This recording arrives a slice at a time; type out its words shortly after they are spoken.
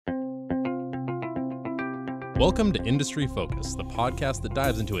Welcome to Industry Focus, the podcast that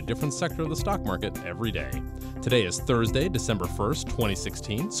dives into a different sector of the stock market every day. Today is Thursday, December 1st,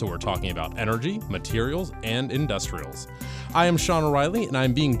 2016, so we're talking about energy, materials, and industrials. I am Sean O'Reilly, and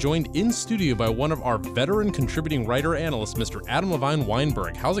I'm being joined in studio by one of our veteran contributing writer-analysts, Mr. Adam Levine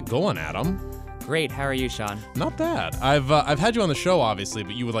Weinberg. How's it going, Adam? Great. How are you, Sean? Not bad. I've had you on the show, obviously,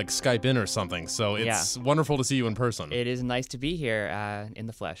 but you would like Skype in or something, so it's wonderful to see you in person. It is nice to be here in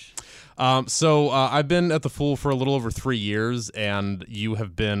the flesh. So I've been at The Fool for a little over 3 years, and you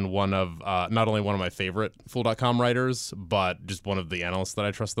have been one of, not only one of my favorite Fool.com writers, but just one of the analysts that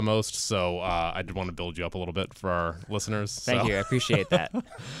I trust the most, so I did want to build you up a little bit for our listeners. Thank you. I appreciate that.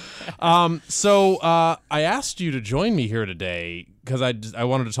 So I asked you to join me here today because I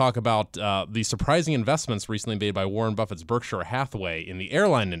wanted to talk about the surprising investments recently made by Warren Buffett's Berkshire Hathaway in the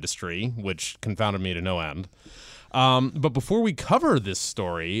airline industry, which confounded me to no end. But before we cover this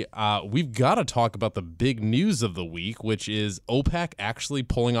story, we've got to talk about the big news of the week, which is OPEC actually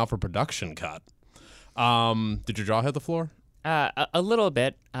pulling off a production cut. Did your jaw hit the floor? A little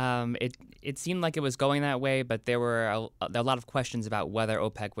bit. It seemed like it was going that way, but there were a lot of questions about whether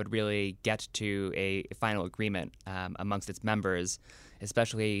OPEC would really get to a final agreement amongst its members,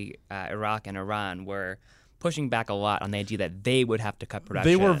 especially Iraq and Iran were pushing back a lot on the idea that they would have to cut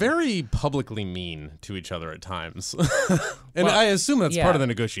production. They were very publicly mean to each other at times. And I assume that's part of the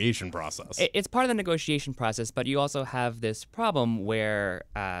negotiation process. It's part of the negotiation process, but you also have this problem where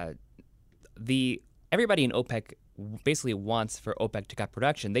everybody in OPEC basically wants for OPEC to cut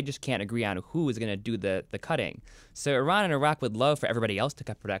production. They just can't agree on who is going to do the cutting. So Iran and Iraq would love for everybody else to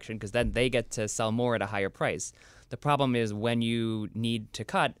cut production because then they get to sell more at a higher price. The problem is when you need to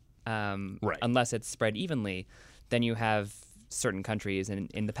cut, unless it's spread evenly, then you have certain countries, and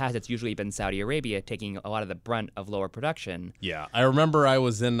in the past it's usually been Saudi Arabia taking a lot of the brunt of lower production. Yeah, I remember I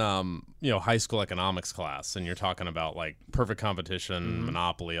was in high school economics class, and you're talking about like perfect competition,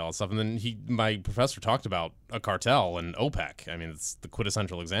 monopoly, all that stuff, and then my professor talked about a cartel and OPEC. I mean, it's the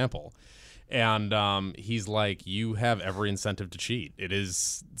quintessential example. And he's like, you have every incentive to cheat. It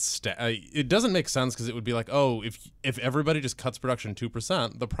is it doesn't make sense because it would be like, oh, if everybody just cuts production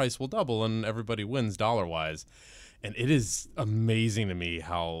 2%, the price will double and everybody wins dollar-wise. And it is amazing to me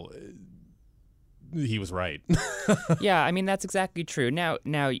how he was right. Yeah, I mean, that's exactly true. Now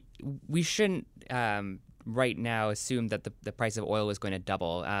we shouldn't right now assume that the price of oil is going to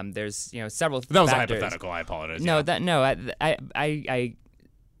double. There's several That was factors. hypothetical. I apologize. I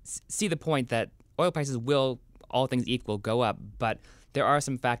see the point that oil prices will, all things equal, go up, but there are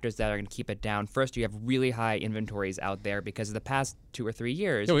some factors that are going to keep it down. First, you have really high inventories out there because of the past 2 or 3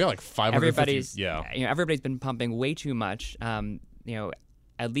 years. Yeah, we got like 550. Everybody's been pumping way too much.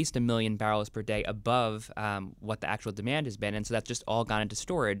 At least 1 million barrels per day above what the actual demand has been, and so that's just all gone into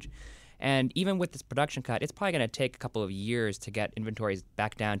storage. And even with this production cut, it's probably going to take a couple of years to get inventories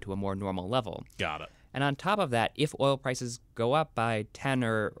back down to a more normal level. Got it. And on top of that, if oil prices go up by 10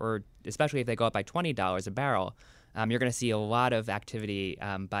 or especially if they go up by $20 a barrel, you're going to see a lot of activity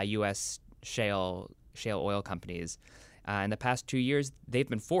by U.S. shale oil companies. In the past 2 years, they've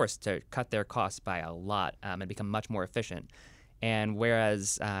been forced to cut their costs by a lot and become much more efficient. And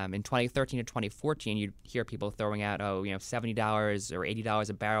whereas in 2013 to 2014, you'd hear people throwing out, $70 or $80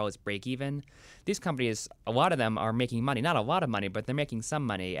 a barrel is break even. These companies, a lot of them are making money, not a lot of money, but they're making some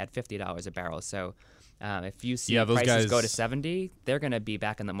money at $50 a barrel. So if you see prices go to 70, they're going to be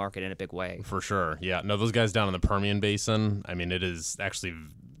back in the market in a big way. For sure. Yeah. No, those guys down in the Permian Basin, I mean, it is actually,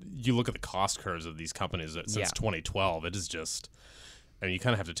 you look at the cost curves of these companies since 2012, it is just, you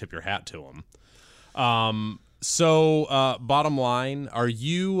kind of have to tip your hat to them. So bottom line, are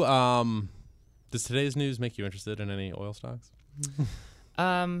you, does today's news make you interested in any oil stocks?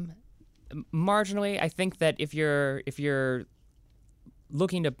 Marginally. I think that if you're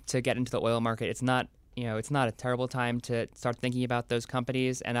looking to get into the oil market, it's not a terrible time to start thinking about those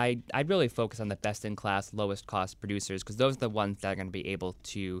companies. And I'd really focus on the best-in-class, lowest-cost producers because those are the ones that are going to be able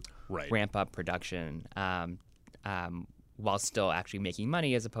to ramp up production while still actually making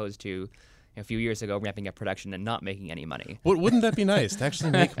money as opposed to a few years ago ramping up production and not making any money. Wouldn't that be nice to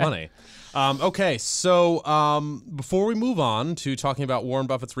actually make money? Okay, so before we move on to talking about Warren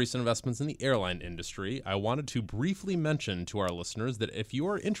Buffett's recent investments in the airline industry, I wanted to briefly mention to our listeners that if you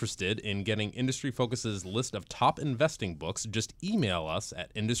are interested in getting Industry Focus's list of top investing books, just email us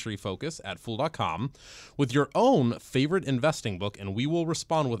at industryfocus@fool.com with your own favorite investing book, and we will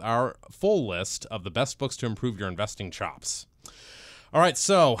respond with our full list of the best books to improve your investing chops. All right,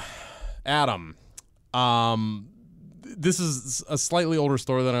 so Adam, this is a slightly older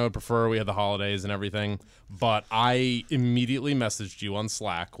story than I would prefer. We had the holidays and everything, but I immediately messaged you on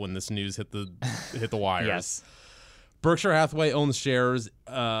Slack when this news hit the wires. Yes. Berkshire Hathaway owns shares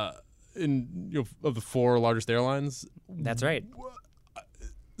in of the 4 largest airlines. That's right.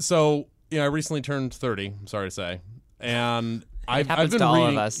 So, I recently turned 30, I'm sorry to say. And I've been to all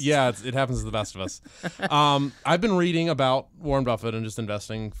reading, of us. Yeah, it happens to the best of us. I've been reading about Warren Buffett and just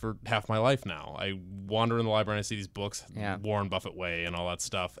investing for half my life now. I wander in the library and I see these books, Warren Buffett Way and all that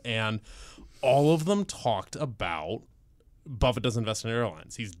stuff. And all of them talked about Buffett doesn't invest in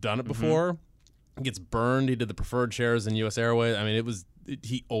airlines. He's done it before. He gets burned. He did the preferred shares in U.S. Airways. I mean,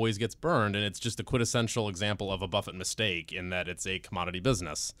 he always gets burned, and it's just a quintessential example of a Buffett mistake in that it's a commodity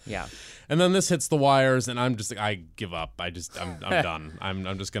business. Yeah. And then this hits the wires, and I'm just like, I give up. I'm done.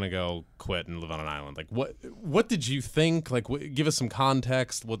 I'm just gonna go quit and live on an island. Like, what did you think? Like, give us some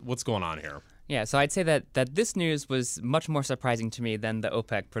context. What's going on here? Yeah, so I'd say that this news was much more surprising to me than the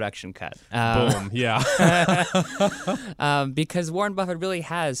OPEC production cut. Boom, yeah. Because Warren Buffett really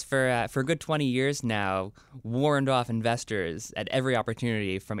has, for a good 20 years now, warned off investors at every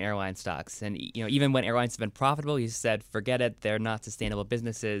opportunity from airline stocks. And even when airlines have been profitable, he said, forget it, they're not sustainable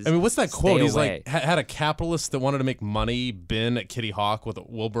businesses. I mean, what's that quote? Stay He's away. like, had a capitalist that wanted to make money been at Kitty Hawk with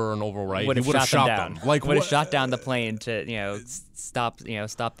Wilbur and Orville Wright, would he have would have shot them down. Like, would have shot down the plane to stop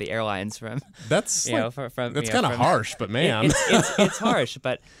the airlines from that's from that's kind of harsh, but man, it's harsh.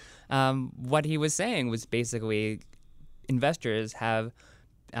 But what he was saying was basically investors have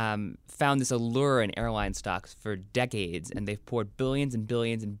found this allure in airline stocks for decades, and they've poured billions and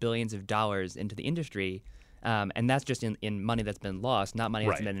billions and billions of dollars into the industry. And that's just in money that's been lost, not money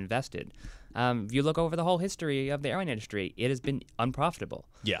that's been invested. If you look over the whole history of the airline industry, it has been unprofitable.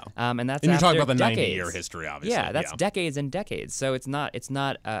 Yeah. And that's you're talking after about the decades. 90-year history, obviously. Yeah, that's decades and decades. So it's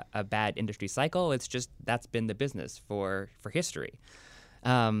not a bad industry cycle. It's just that's been the business for history.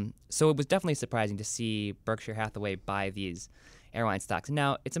 So it was definitely surprising to see Berkshire Hathaway buy these airline stocks.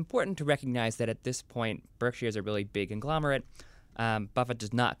 Now, it's important to recognize that at this point, Berkshire is a really big conglomerate. Buffett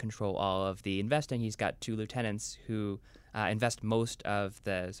does not control all of the investing. He's got 2 lieutenants who invest most of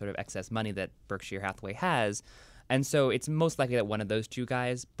the sort of excess money that Berkshire Hathaway has. And so it's most likely that one of those 2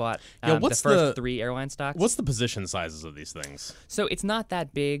 guys bought the first 3 airline stocks. What's the position sizes of these things? So it's not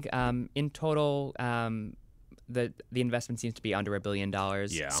that big. In total, the investment seems to be under $1 billion.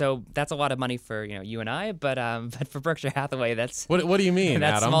 Yeah. So that's a lot of money for you and I, but for Berkshire Hathaway, that's what do you mean,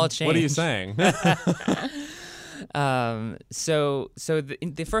 that's Adam? small change. What are you saying? So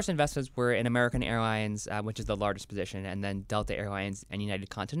the first investments were in American Airlines, which is the largest position, and then Delta Airlines and United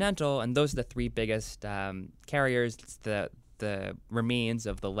Continental, and those are the 3 biggest carriers. It's the remains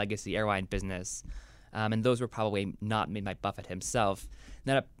of the legacy airline business, and those were probably not made by Buffett himself.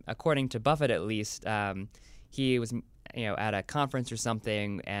 Now, according to Buffett, at least, he was at a conference or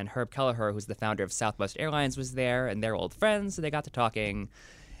something, and Herb Kelleher, who's the founder of Southwest Airlines, was there, and they're old friends, so they got to talking,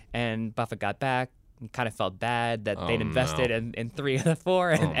 and Buffett got back. Kind of felt bad that they'd invested in 3 of the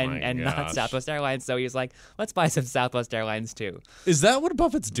 4 and not Southwest Airlines. So he was like, let's buy some Southwest Airlines too. Is that what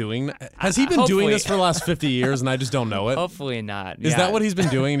Buffett's doing? Has he been doing this for the last 50 years and I just don't know it? Hopefully not. Is that what he's been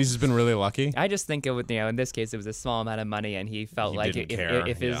doing and he's just been really lucky? I just think it would, in this case, it was a small amount of money, and he felt like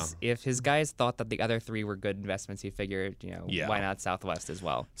if his guys thought that the other 3 were good investments, he figured, why not Southwest as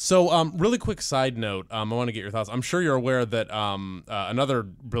well? So, really quick side note, I want to get your thoughts. I'm sure you're aware that another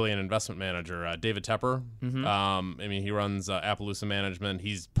brilliant investment manager, David Tepper, he runs Appaloosa Management.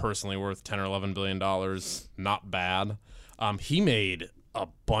 He's personally worth $10 or $11 billion. Not bad. He made a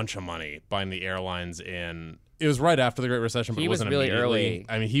bunch of money buying the airlines in. It was right after the Great Recession, but he it wasn't was really immediately.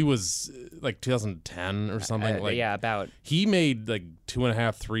 early. He was like 2010 or something. About. He made like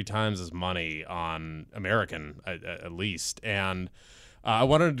 2.5, 3 times as money on American at least, and. I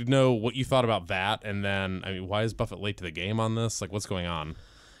wanted to know what you thought about that, and then, why is Buffett late to the game on this? Like, what's going on?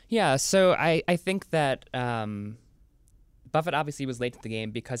 Yeah, so I think that Buffett obviously was late to the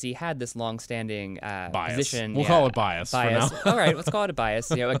game because he had this long-standing position. We'll call it bias. For now. All right, let's call it a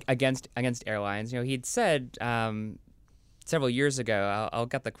bias. Against airlines. He'd said several years ago. I'll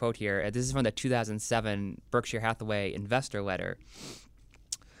get the quote here. This is from the 2007 Berkshire Hathaway investor letter.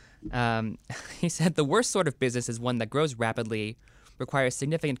 He said, "The worst sort of business is one that grows rapidly, requires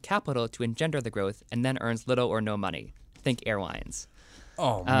significant capital to engender the growth, and then earns little or no money. Think airlines."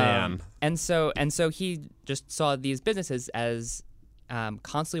 Oh man! And so he just saw these businesses as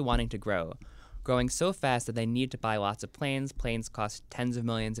constantly wanting to grow, growing so fast that they need to buy lots of planes. Planes cost tens of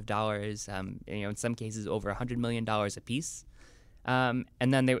millions of dollars. In some cases over $100 million a piece. And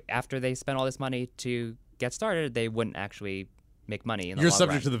then after they spent all this money to get started, they wouldn't actually make money in the You're long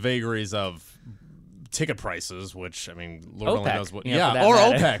subject run. to the vagaries of ticket prices, which I mean, Lord only OPEC, knows what. you know, for that Or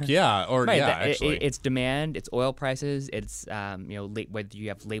matter. OPEC, yeah, or Right, yeah, that- actually. it's demand, it's oil prices, it's whether you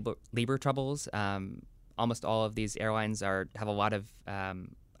have labor troubles. Almost all of these airlines have a lot of a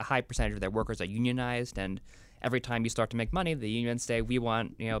high percentage of their workers are unionized, and every time you start to make money, the unions say we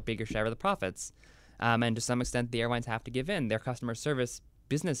want a bigger share of the profits, and to some extent the airlines have to give in. They're customer service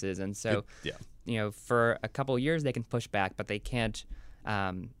businesses, and so for a couple of years they can push back, but they can't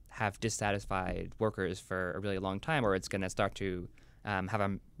have dissatisfied workers for a really long time, or it's going to start to have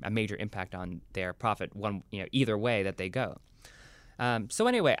a major impact on their profit either way that they go. So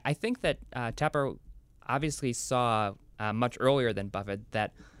anyway, I think that Tepper obviously saw much earlier than Buffett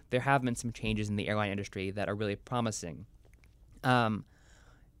that there have been some changes in the airline industry that are really promising. The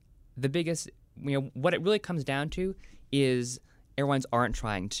biggest, what it really comes down to is airlines aren't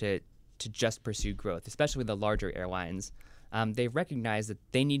trying to just pursue growth, especially the larger airlines. They've recognized that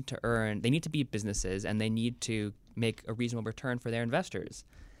they need to be businesses, and they need to make a reasonable return for their investors.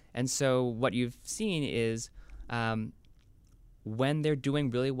 And so what you've seen is when they're doing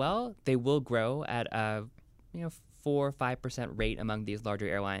really well, they will grow at a 4 or 5% rate among these larger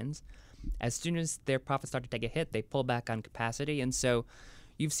airlines. As soon as their profits start to take a hit, they pull back on capacity. And so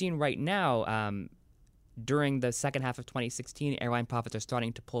you've seen right now, during the second half of 2016, airline profits are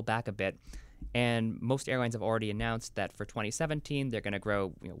starting to pull back a bit. And most airlines have already announced that for 2017, they're going to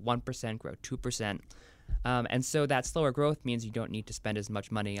grow 1%, grow 2%. And so that slower growth means you don't need to spend as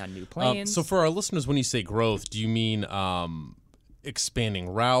much money on new planes. So for our listeners, when you say growth, do you mean expanding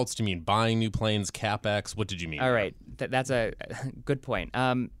routes? Do you mean buying new planes, CapEx? What did you mean? All right. That's a good point.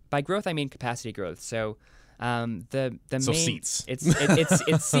 By growth, I mean capacity growth. So the main seats.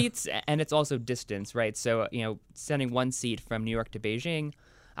 It's seats, and it's also distance, right? So sending one seat from New York to Beijing,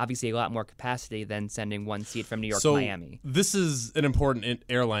 obviously a lot more capacity than sending one seat from New York to Miami. This is an important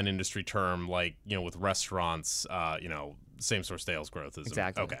airline industry term, like with restaurants. Same store sales growth is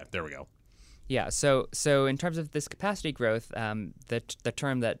exactly okay. There we go. Yeah. So in terms of this capacity growth, the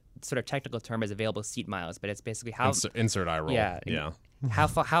term, that sort of technical term, is available seat miles, but it's basically how insert eye roll. Yeah.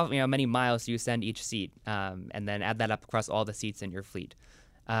 How many miles do you send each seat, and then add that up across all the seats in your fleet,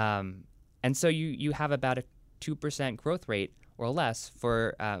 and so you have about a 2% growth rate or less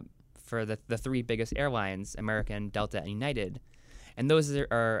for the three biggest airlines, American, Delta, and United, and those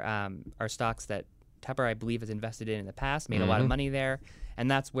are stocks that Tepper, I believe, has invested in the past, made a lot of money there, and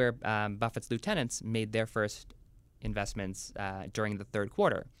that's where Buffett's lieutenants made their first investments during the third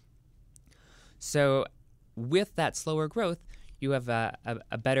quarter. So with that slower growth, you have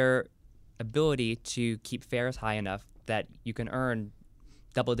a better ability to keep fares high enough that you can earn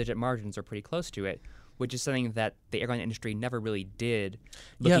double-digit margins or pretty close to it, which is something that the airline industry never really did,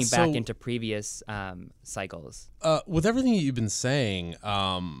 looking back into previous cycles. With everything you've been saying,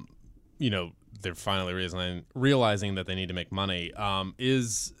 they're finally realizing that they need to make money.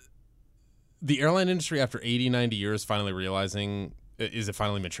 Is the airline industry, after 80, 90 years, finally realizing, is it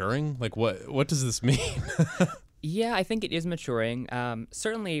finally maturing? Like, what does this mean? Yeah, I think it is maturing.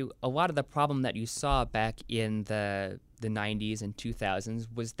 Certainly, a lot of the problem that you saw back in the 90s and 2000s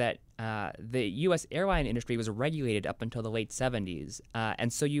was that the U.S. airline industry was regulated up until the late 70s.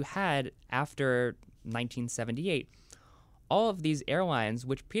 And so you had, after 1978, all of these airlines,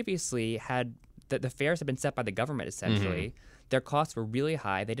 which previously had the fares had been set by the government, essentially. Their costs were really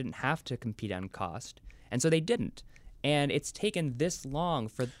high. They didn't have to compete on cost. And so they didn't. And it's taken this long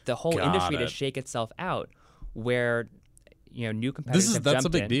for the whole industry to shake itself out, where new competitors have jumped in. That's a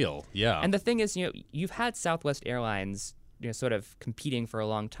big deal. Yeah. And the thing is, you've had Southwest Airlines sort of competing for a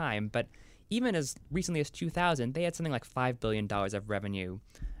long time, but even as recently as 2000, they had something like $5 billion of revenue,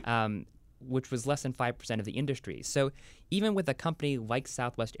 which was less than 5% of the industry. So even with a company like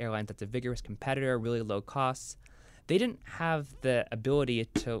Southwest Airlines that's a vigorous competitor, really low costs, they didn't have the ability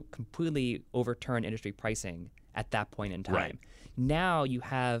to completely overturn industry pricing at that point in time. Right. Now you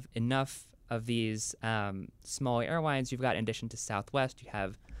have enough of these smaller airlines. You've got, in addition to Southwest, you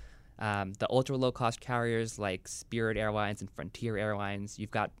have the ultra low-cost carriers like Spirit Airlines and Frontier Airlines.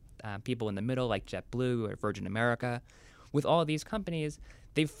 You've got people in the middle like JetBlue or Virgin America. With all of these companies,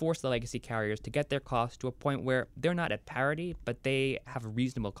 they've forced the legacy carriers to get their costs to a point where they're not at parity, but they have a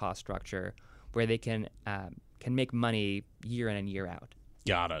reasonable cost structure where they can make money year in and year out.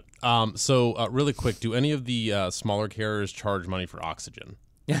 Got it. So really quick, do any of the smaller carriers charge money for oxygen?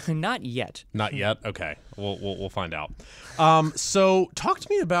 Not yet. Not yet? Okay. We'll find out. So talk to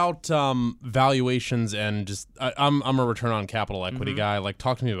me about valuations and just I'm a return on capital equity guy. Like,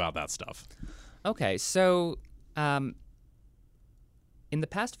 talk to me about that stuff. Okay. So in the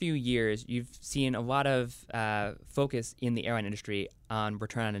past few years, you've seen a lot of focus in the airline industry on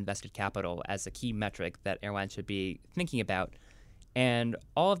return on invested capital as a key metric that airlines should be thinking about. And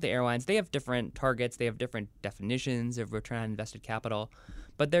all of the airlines, they have different targets, they have different definitions of return on invested capital,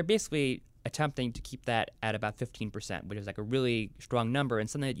 but they're basically attempting to keep that at about 15%, which is like a really strong number and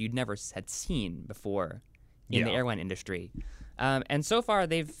something that you'd never had seen before in the airline industry. And so far,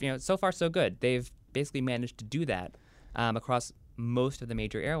 so far so good. They've basically managed to do that across most of the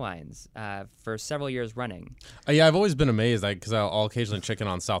major airlines for several years running. Yeah, I've always been amazed because I'll occasionally check in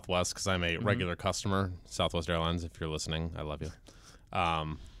on Southwest because I'm a regular customer. Southwest Airlines, if you're listening, I love you.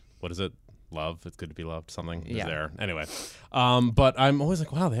 What is it? Love. It's good to be loved. Something is there. Anyway, but I'm always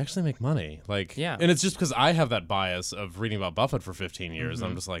like, wow, they actually make money. Like, and it's just because I have that bias of reading about Buffett for 15 years.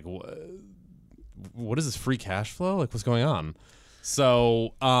 I'm just like, what is this free cash flow? Like, what's going on?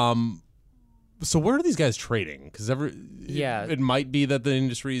 So, so where are these guys trading? Because it might be that the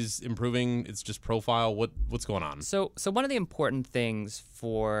industry is improving. It's just profile. What's going on? So one of the important things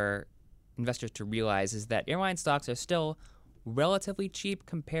for investors to realize is that airline stocks are still relatively cheap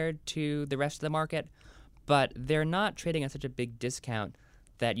compared to the rest of the market, but they're not trading at such a big discount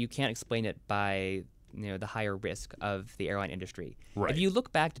that you can't explain it by the higher risk of the airline industry. Right. If you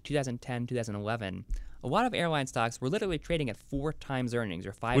look back to 2010, 2011, a lot of airline stocks were literally trading at 4 times earnings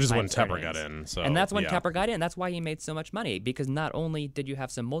or 5 times earnings. earnings. Which is when Tepper got in. So, and that's when Tepper got in. That's why he made so much money, because not only did you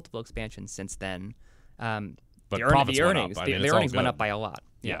have some multiple expansions since then, but the profits earnings, went up. the earnings went up by a lot.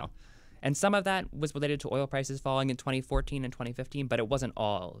 Yeah. And some of that was related to oil prices falling in 2014 and 2015, but it wasn't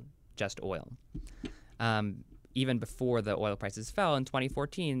all just oil. Even before the oil prices fell in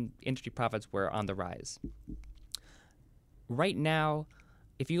 2014, industry profits were on the rise. Right now,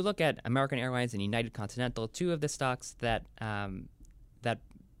 if you look at American Airlines and United Continental, 2 of the stocks that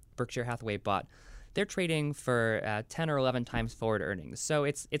Berkshire Hathaway bought, they're trading for 10 or 11 times forward earnings. So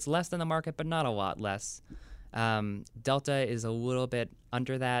it's less than the market, but not a lot less. Delta is a little bit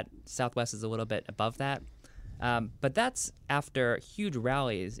under that. Southwest is a little bit above that. But that's after huge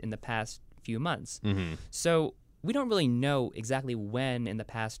rallies in the past few months. So we don't really know exactly when in the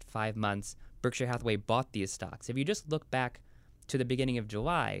past 5 months Berkshire Hathaway bought these stocks. If you just look back to the beginning of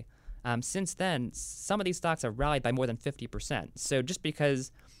July, since then, some of these stocks have rallied by more than 50%. So just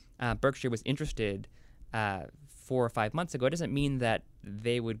because Berkshire was interested 4 or 5 months ago, it doesn't mean that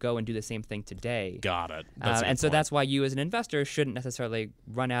they would go and do the same thing today. Got it. And so that's why you as an investor shouldn't necessarily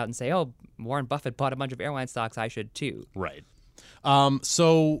run out and say, oh, Warren Buffett bought a bunch of airline stocks, I should too. Right.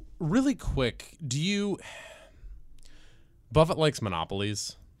 So really quick, Buffett likes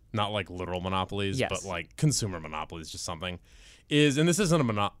monopolies, not like literal monopolies, but like consumer monopolies, just something. And this isn't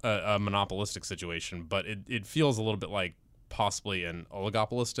a monopolistic situation, but it feels a little bit like possibly an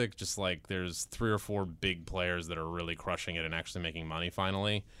oligopolistic, just like there's 3 or 4 big players that are really crushing it and actually making money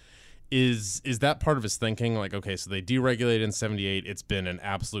finally. Is that part of his thinking? Like, okay, so they deregulated in 78. It's been an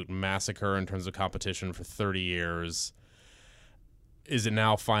absolute massacre in terms of competition for 30 years. Is it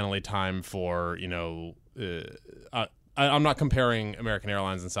now finally time for, I'm not comparing American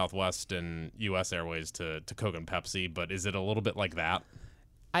Airlines and Southwest and U.S. Airways to Coke and Pepsi, but is it a little bit like that?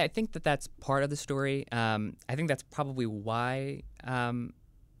 I think that's part of the story. I think that's probably why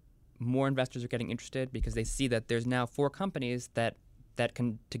more investors are getting interested, because they see that there's now 4 companies that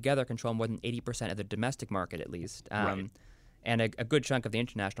can together control more than 80% of the domestic market, at least, and a good chunk of the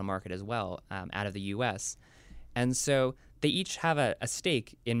international market as well, out of the U.S. And so they each have a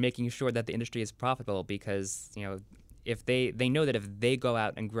stake in making sure that the industry is profitable, because if they know that if they go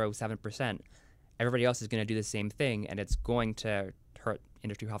out and grow 7%, everybody else is going to do the same thing, and it's going to hurt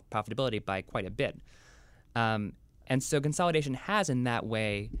industry profitability by quite a bit. And so consolidation has, in that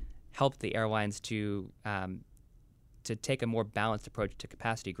way, helped the airlines to take a more balanced approach to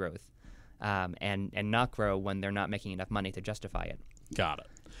capacity growth, and not grow when they're not making enough money to justify it. Got it.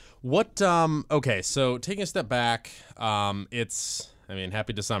 What? Okay, so taking a step back,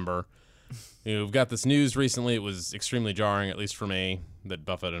 happy December. We've got this news recently. It was extremely jarring, at least for me, that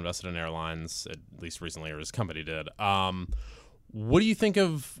Buffett invested in airlines, at least recently, or his company did. What do you think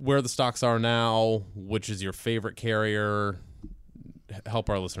of where the stocks are now? Which is your favorite carrier? Help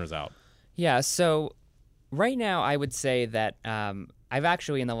our listeners out. Yeah, so right now I would say that I've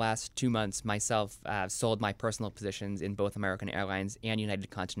actually, in the last 2 months myself, sold my personal positions in both American Airlines and United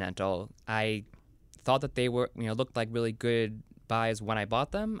Continental. I thought that they were, looked like really good buys when I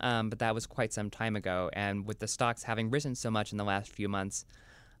bought them, but that was quite some time ago. And with the stocks having risen so much in the last few months,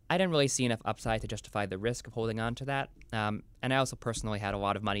 I didn't really see enough upside to justify the risk of holding on to that. And I also personally had a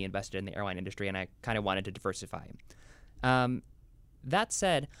lot of money invested in the airline industry, and I kind of wanted to diversify. That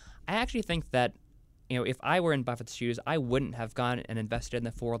said, I actually think that if I were in Buffett's shoes, I wouldn't have gone and invested in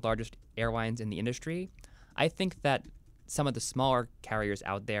the 4 largest airlines in the industry. I think that some of the smaller carriers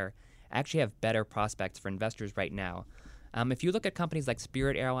out there actually have better prospects for investors right now. If you look at companies like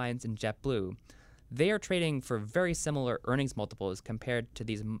Spirit Airlines and JetBlue, they are trading for very similar earnings multiples compared to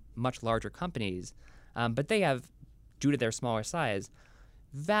these much larger companies, but they have, due to their smaller size,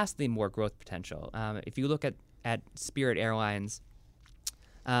 vastly more growth potential. If you look at Spirit Airlines,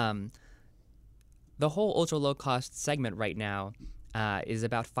 the whole ultra-low-cost segment right now is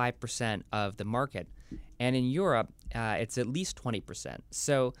about 5% of the market, and in Europe, it's at least 20%.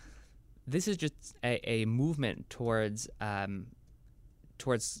 So this is just a movement towards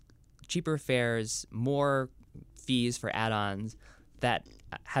cheaper fares, more fees for add-ons that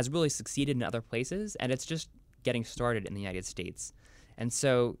has really succeeded in other places, and it's just getting started in the United States. And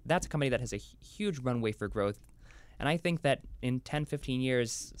so that's a company that has a huge runway for growth. And I think that in 10, 15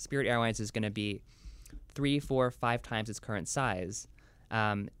 years, Spirit Airlines is going to be 3, 4, 5 times its current size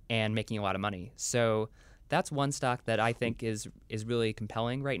and making a lot of money. So that's one stock that I think is really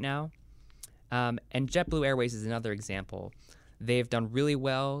compelling right now. And JetBlue Airways is another example. They've done really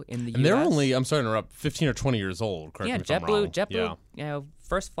well in the U.S. And they're only, I'm sorry to interrupt, 15 or 20 years old, correct me if I'm wrong. JetBlue,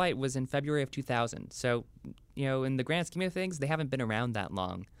 first flight was in February of 2000. So, in the grand scheme of things, they haven't been around that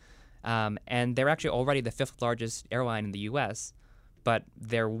long. And they're actually already the 5th largest airline in the U.S., but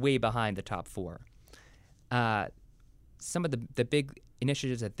they're way behind the top 4. Some of the big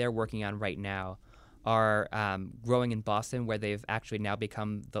initiatives that they're working on right now are growing in Boston, where they've actually now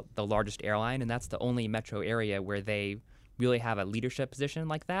become the largest airline, and that's the only metro area where they really have a leadership position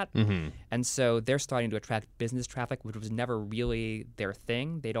like that. Mm-hmm. And so they're starting to attract business traffic, which was never really their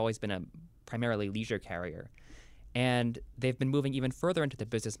thing. They'd always been a primarily leisure carrier. And they've been moving even further into the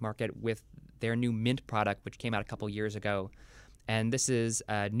business market with their new Mint product, which came out a couple years ago. And this is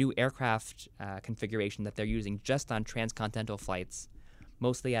a new aircraft configuration that they're using just on transcontinental flights,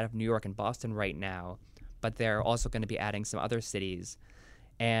 mostly out of New York and Boston right now. But they're also going to be adding some other cities.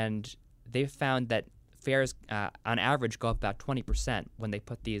 And they've found that fares, on average, go up about 20% when they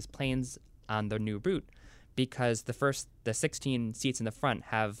put these planes on their new route, because the 16 seats in the front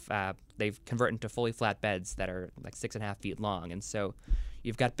they've converted into fully flat beds that are like 6.5 feet long. And so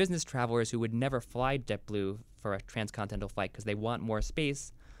you've got business travelers who would never fly JetBlue for a transcontinental flight because they want more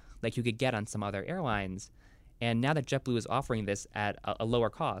space like you could get on some other airlines. And now that JetBlue is offering this at a lower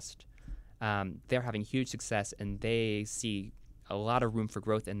cost, they're having huge success, and they see a lot of room for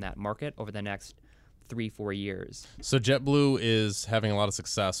growth in that market over the next 3-4 years. So JetBlue is having a lot of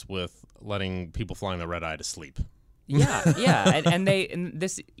success with letting people flying the red eye to sleep. Yeah. And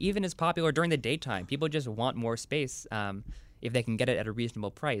this even is popular during the daytime. People just want more space if they can get it at a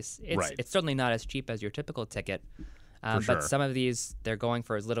reasonable price. It's certainly not as cheap as your typical ticket, but some of these, they're going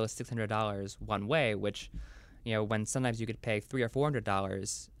for as little as $600 one way, which, when sometimes you could pay $300 or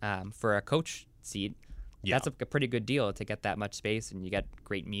 $400 for a coach seat. Yeah. That's a pretty good deal to get that much space, and you get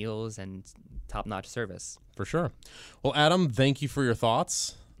great meals and top-notch service. For sure. Well, Adam, thank you for your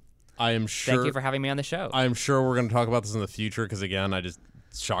thoughts. I am sure. Thank you for having me on the show. I am sure we're going to talk about this in the future because, again, it's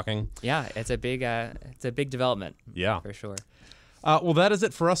shocking. Yeah, it's a big development. Yeah, for sure. Well, that is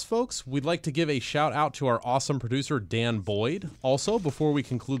it for us, folks. We'd like to give a shout out to our awesome producer, Dan Boyd. Also, before we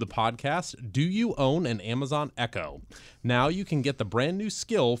conclude the podcast, do you own an Amazon Echo? Now you can get the brand new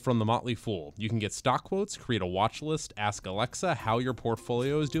skill from the Motley Fool. You can get stock quotes, create a watch list, ask Alexa how your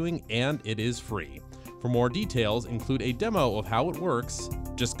portfolio is doing, and it is free. For more details, include a demo of how it works.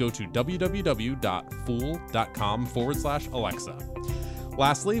 Just go to www.fool.com/Alexa.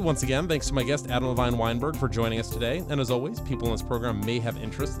 Lastly, once again, thanks to my guest, Adam Levine Weinberg, for joining us today. And as always, people in this program may have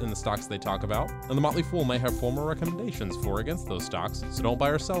interest in the stocks they talk about, and the Motley Fool may have formal recommendations for or against those stocks, so don't buy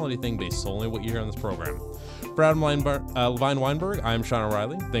or sell anything based solely on what you hear on this program. For Adam Levine Weinberg, I'm Sean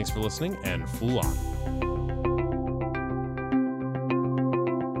O'Reilly. Thanks for listening, and Fool on.